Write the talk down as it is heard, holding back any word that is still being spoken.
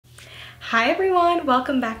Hi everyone,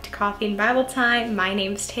 welcome back to Coffee and Bible Time. My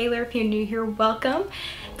name's Taylor. If you're new here, welcome.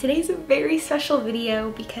 Today's a very special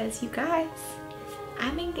video because you guys,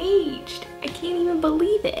 I'm engaged. I can't even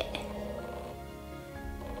believe it.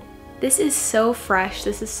 This is so fresh,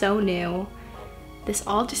 this is so new. This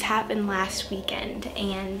all just happened last weekend,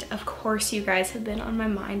 and of course you guys have been on my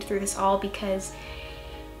mind through this all because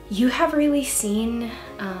you have really seen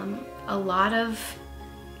a lot of,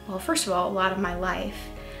 well, first of all, a lot of my life.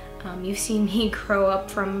 You've seen me grow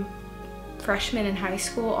up from freshman in high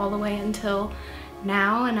school all the way until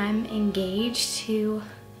now, and I'm engaged to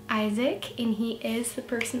Isaac, and he is the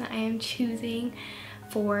person that I am choosing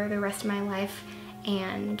for the rest of my life.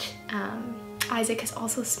 And Isaac has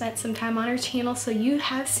also spent some time on our channel, so you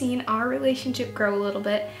have seen our relationship grow a little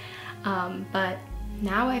bit, but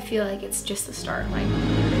now I feel like it's just the start.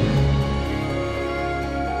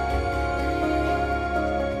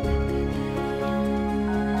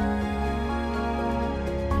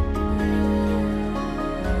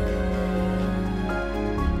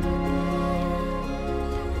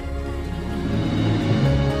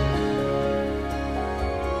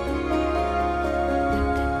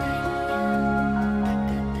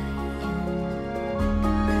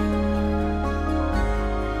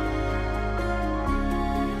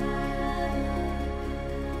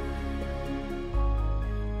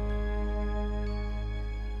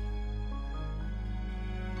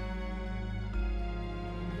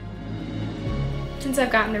 Since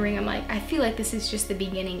I've gotten the ring, I'm like, I feel like this is just the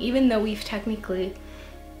beginning. Even though we've technically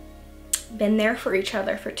been there for each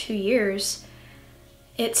other for 2 years,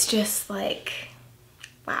 it's just like,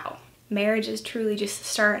 wow. Marriage is truly just the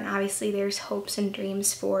start, and obviously there's hopes and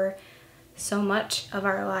dreams for so much of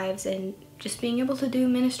our lives, and just being able to do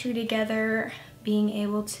ministry together, being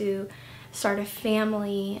able to start a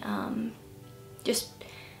family, just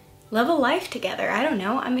live a life together. I don't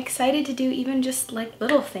know. I'm excited to do even just like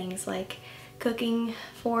little things like cooking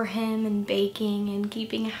for him and baking and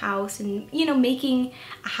keeping a house and, you know, making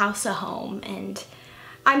a house a home. And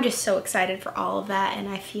I'm just so excited for all of that, and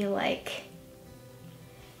I feel like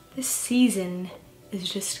this season has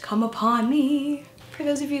just come upon me. For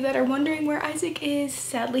those of you that are wondering where Isaac is,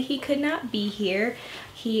 sadly he could not be here.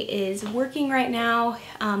 He is working right now.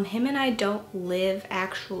 Him and I don't live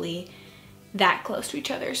actually that close to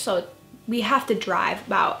each other, so we have to drive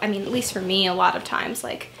about, I mean, at least for me, a lot of times,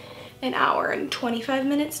 like an hour and 25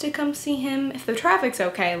 minutes to come see him. If the traffic's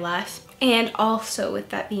okay, less. And also, with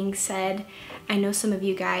that being said, I know some of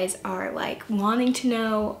you guys are like wanting to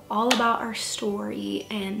know all about our story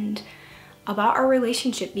and about our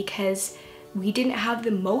relationship, because we didn't have the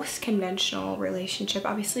most conventional relationship.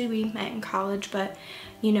 Obviously we met in college, but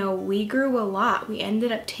you know, we grew a lot. We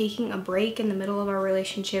ended up taking a break in the middle of our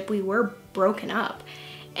relationship. We were broken up,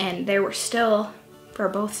 and there were still, for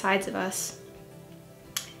both sides of us,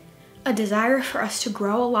 a desire for us to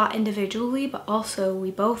grow a lot individually, but also we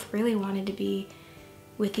both really wanted to be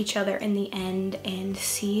with each other in the end and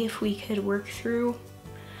see if we could work through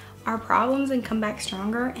our problems and come back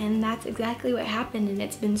stronger. And that's exactly what happened, and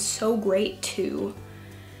it's been so great to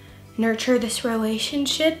nurture this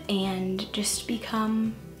relationship and just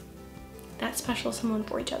become that special someone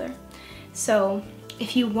for each other. So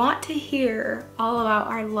if you want to hear all about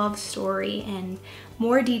our love story and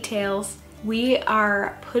more details, we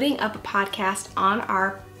are putting up a podcast on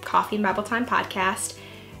our Coffee and Bible Time podcast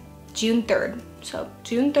June 3rd. So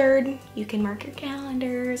June 3rd, you can mark your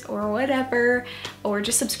calendars or whatever, or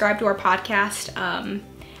just subscribe to our podcast.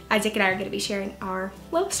 Isaac and I are going to be sharing our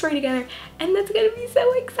love story together, and that's going to be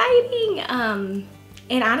so exciting.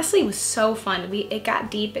 And honestly, it was so fun. It got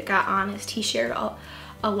deep, it got honest. He shared a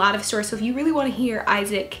lot of stories. So if you really want to hear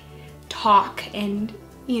Isaac talk and,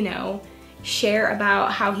 you know, share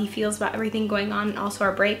about how he feels about everything going on and also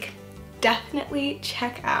our break, definitely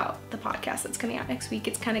check out the podcast that's coming out next week.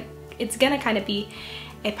 It's gonna kind of be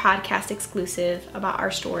a podcast exclusive about our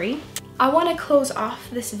story. I want to close off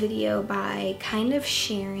this video by kind of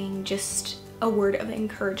sharing just a word of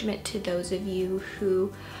encouragement to those of you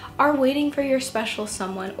who are waiting for your special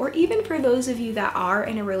someone, or even for those of you that are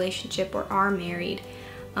in a relationship or are married.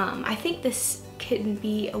 I think this can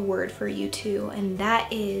be a word for you too, and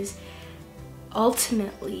that is,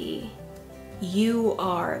 ultimately, you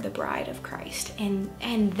are the bride of Christ, and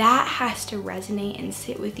that has to resonate and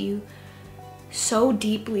sit with you so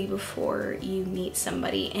deeply before you meet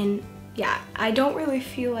somebody. And yeah, I don't really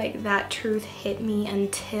feel like that truth hit me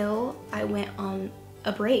until I went on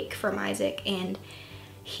a break from Isaac, and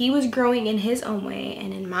he was growing in his own way,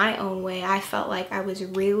 and in my own way I felt like I was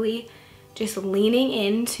really just leaning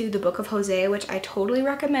into the book of Hosea, which I totally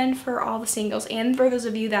recommend for all the singles and for those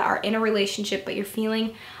of you that are in a relationship but you're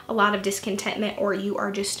feeling a lot of discontentment, or you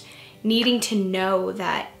are just needing to know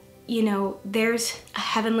that, you know, there's a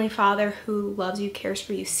heavenly Father who loves you, cares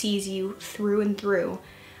for you, sees you through and through.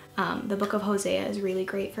 The book of Hosea is really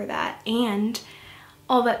great for that. And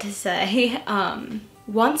all that to say,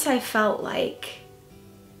 once I felt like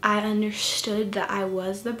I understood that I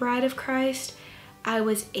was the bride of Christ, I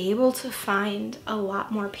was able to find a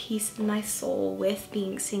lot more peace in my soul with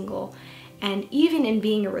being single, and even in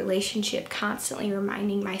being a relationship, constantly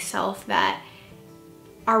reminding myself that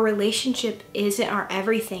our relationship isn't our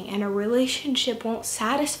everything, and a relationship won't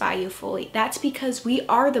satisfy you fully. That's because we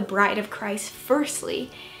are the bride of Christ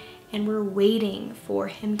firstly, and we're waiting for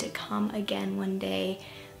him to come again one day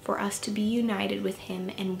for us to be united with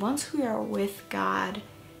him. And once we are with God,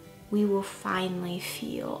 we will finally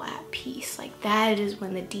feel at peace. Like, that is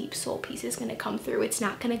when the deep soul peace is going to come through. It's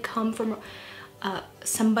not going to come from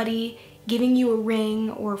somebody giving you a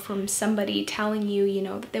ring, or from somebody telling you, you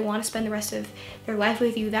know, that they want to spend the rest of their life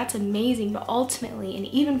with you. That's amazing. But ultimately, and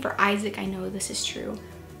even for Isaac, I know this is true,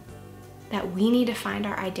 that we need to find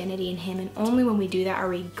our identity in him. And only when we do that are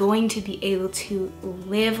we going to be able to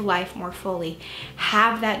live life more fully,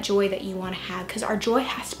 have that joy that you want to have, because our joy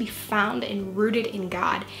has to be found and rooted in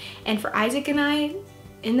God. And for Isaac and I,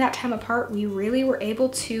 in that time apart, we really were able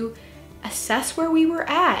to assess where we were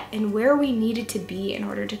at and where we needed to be in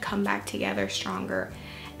order to come back together stronger.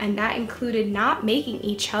 And that included not making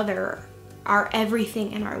each other our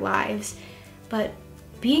everything in our lives, but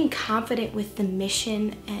being confident with the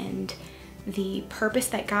mission and the purpose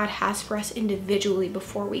that God has for us individually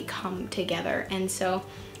before we come together. And so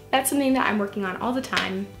that's something that I'm working on all the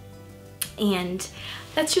time. And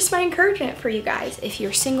that's just my encouragement for you guys. If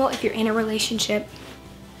you're single, if you're in a relationship,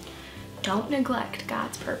 don't neglect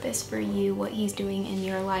God's purpose for you, what he's doing in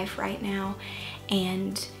your life right now,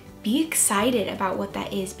 and be excited about what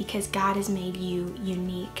that is, because God has made you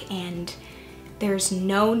unique, and there's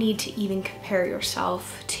no need to even compare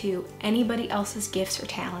yourself to anybody else's gifts or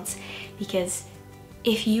talents, because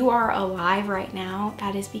if you are alive right now,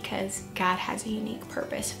 that is because God has a unique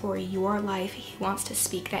purpose for your life. He wants to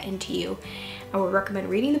speak that into you. I would recommend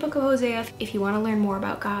reading the book of Hosea if you want to learn more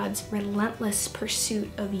about God's relentless pursuit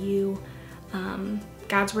of you,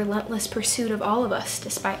 God's relentless pursuit of all of us,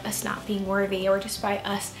 despite us not being worthy, or despite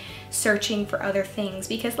us searching for other things.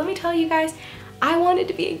 Because let me tell you guys, I wanted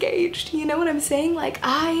to be engaged. You know what I'm saying? Like,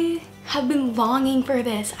 I have been longing for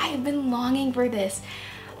this. I have been longing for this.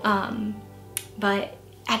 But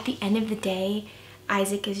at the end of the day,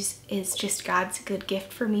 Isaac is just God's good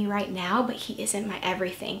gift for me right now, but he isn't my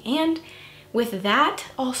everything. And with that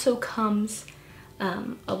also comes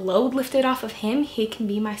a load lifted off of him. He can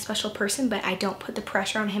be my special person, but I don't put the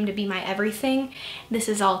pressure on him to be my everything. This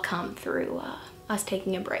has all come through us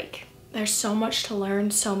taking a break. There's so much to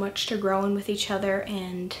learn, so much to grow in with each other,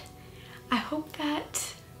 and I hope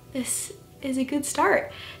that this is a good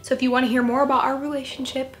start. So if you want to hear more about our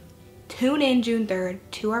relationship, tune in June 3rd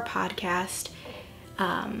to our podcast.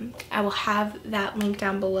 I will have that link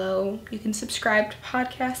down below. You can subscribe to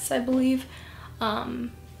podcasts, I believe.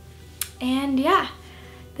 And yeah,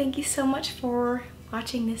 thank you so much for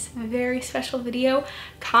watching this very special video.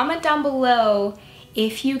 Comment down below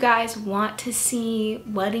if you guys want to see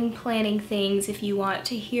wedding planning things, if you want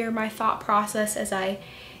to hear my thought process as I,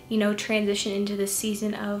 you know, transition into this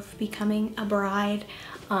season of becoming a bride.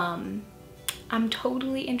 I'm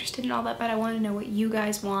totally interested in all that, but I want to know what you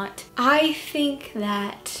guys want. I think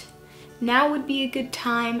that now would be a good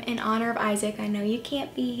time in honor of Isaac. I know you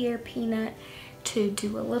can't be here, Peanut, to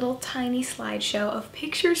do a little tiny slideshow of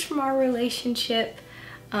pictures from our relationship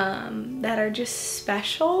that are just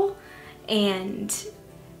special and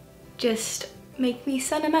just make me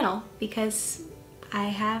sentimental, because I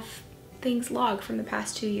have things logged from the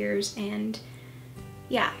past 2 years, and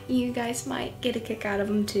yeah, you guys might get a kick out of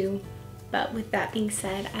them too. But with that being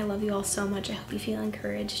said, I love you all so much. I hope you feel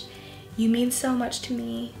encouraged. You mean so much to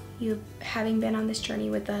me, you having been on this journey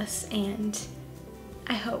with us, and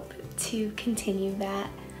I hope to continue that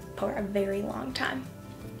for a very long time.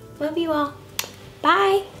 Love you all.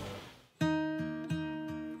 Bye.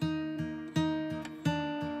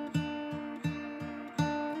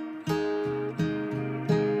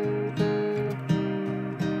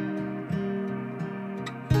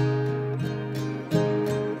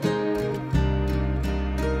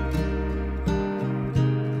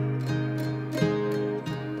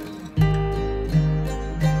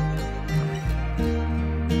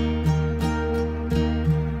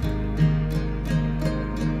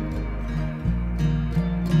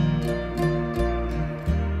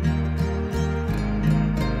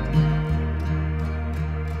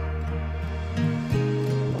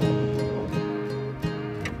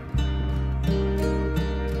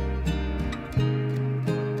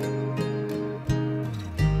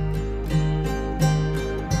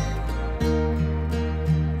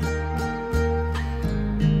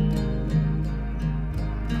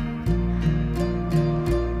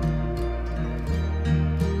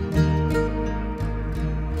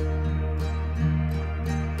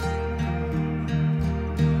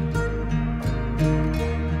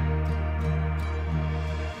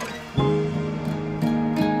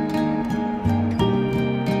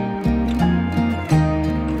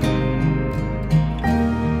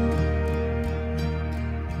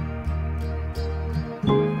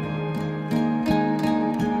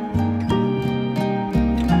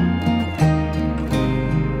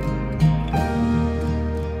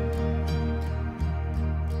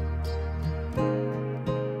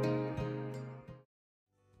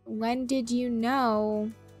 when did you know,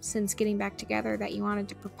 since getting back together, that you wanted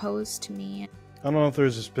to propose to me? I don't know if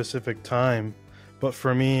there's a specific time, but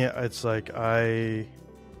for me, it's like I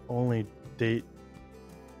only date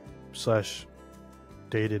slash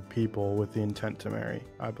dated people with the intent to marry.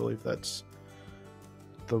 I believe that's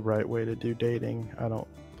the right way to do dating. I don't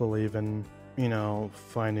believe in,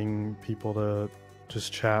 finding people to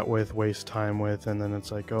just chat with, waste time with, and then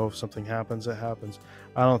it's like, oh, if something happens, it happens.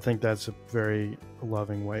 I don't think that's a very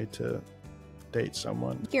loving way to date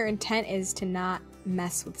someone. Your intent is to not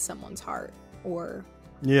mess with someone's heart or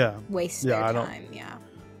waste their time.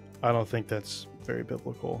 I don't think that's very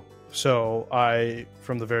biblical. So I,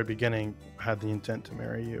 from the very beginning, had the intent to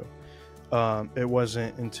marry you. It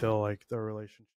wasn't until like the relationship